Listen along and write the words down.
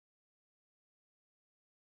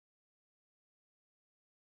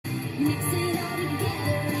Mix it all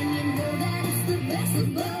together and you know that it's the best of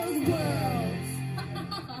both worlds.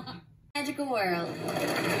 Magical world.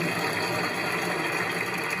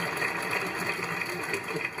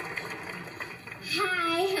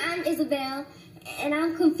 Hi, I'm Isabel, and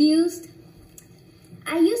I'm confused.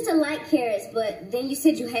 I used to like carrots, but then you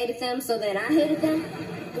said you hated them, so then I hated them.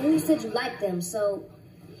 Then you said you liked them, so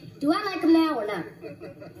do I like them now or not?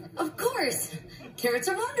 Of course. Carrots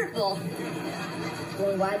are wonderful.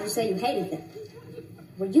 Then why did you say you hated them?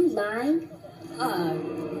 Were you lying?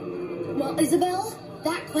 Well, Isabel,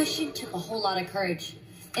 that question took a whole lot of courage.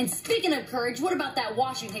 And speaking of courage, what about that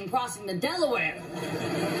Washington crossing the Delaware?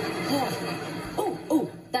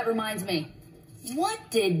 Oh, that reminds me. What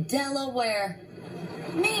did Delaware?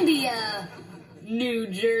 Maybe, New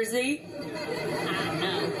Jersey? I don't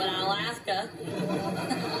know, but Alaska.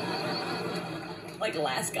 Like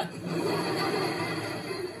Alaska.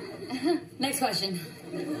 Next question.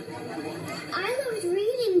 I loved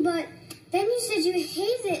reading, but then you said you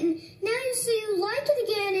hated it, and now you say you like it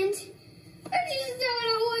again, and I just don't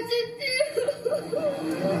know what to do.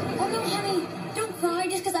 Oh, no, honey, don't cry.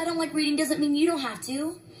 Just because I don't like reading doesn't mean you don't have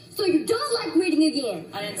to. So you don't like reading again?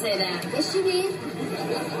 I didn't say that. Yes, you did.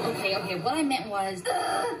 Okay, what I meant was...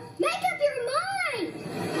 Make up your mind!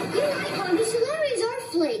 You like Honda celebrities are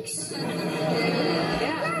flakes.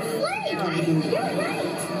 Yeah. You're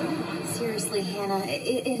right. Seriously, Hannah,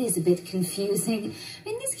 it is a bit confusing. I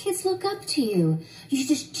mean, these kids look up to you. You should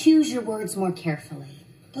just choose your words more carefully.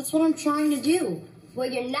 That's what I'm trying to do. Well,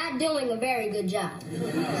 you're not doing a very good job.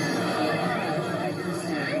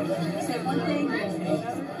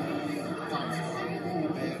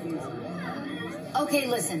 Okay,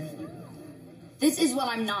 listen. This is what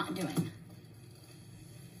I'm not doing.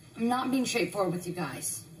 I'm not being straightforward with you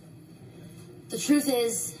guys. The truth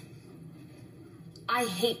is, I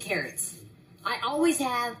hate carrots. I always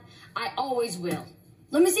have, I always will.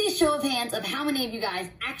 Let me see a show of hands of how many of you guys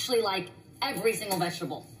actually like every single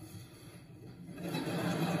vegetable.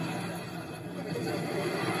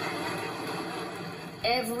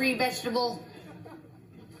 Every vegetable.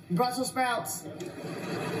 Brussels sprouts.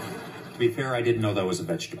 To be fair, I didn't know that was a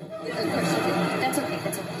vegetable. Of course you did. That's okay.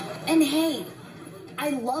 And hey,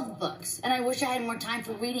 I love books, and I wish I had more time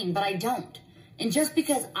for reading, but I don't. And just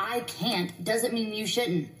because I can't doesn't mean you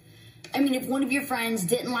shouldn't. I mean, if one of your friends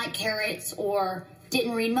didn't like carrots or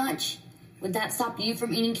didn't read much, would that stop you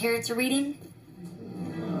from eating carrots or reading?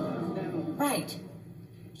 Right.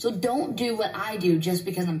 So don't do what I do just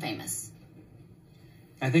because I'm famous.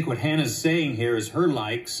 I think what Hannah's saying here is her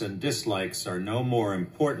likes and dislikes are no more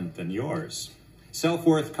important than yours.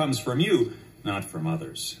 Self-worth comes from you, not from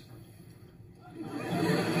others.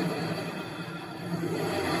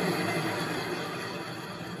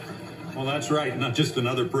 Well, that's right, not just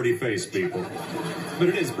another pretty face, people. But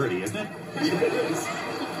it is pretty, isn't it?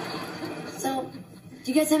 So,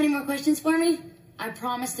 do you guys have any more questions for me? I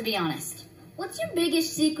promise to be honest. What's your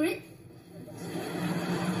biggest secret?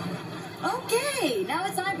 Okay, now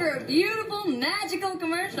it's time for a beautiful, magical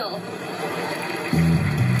commercial.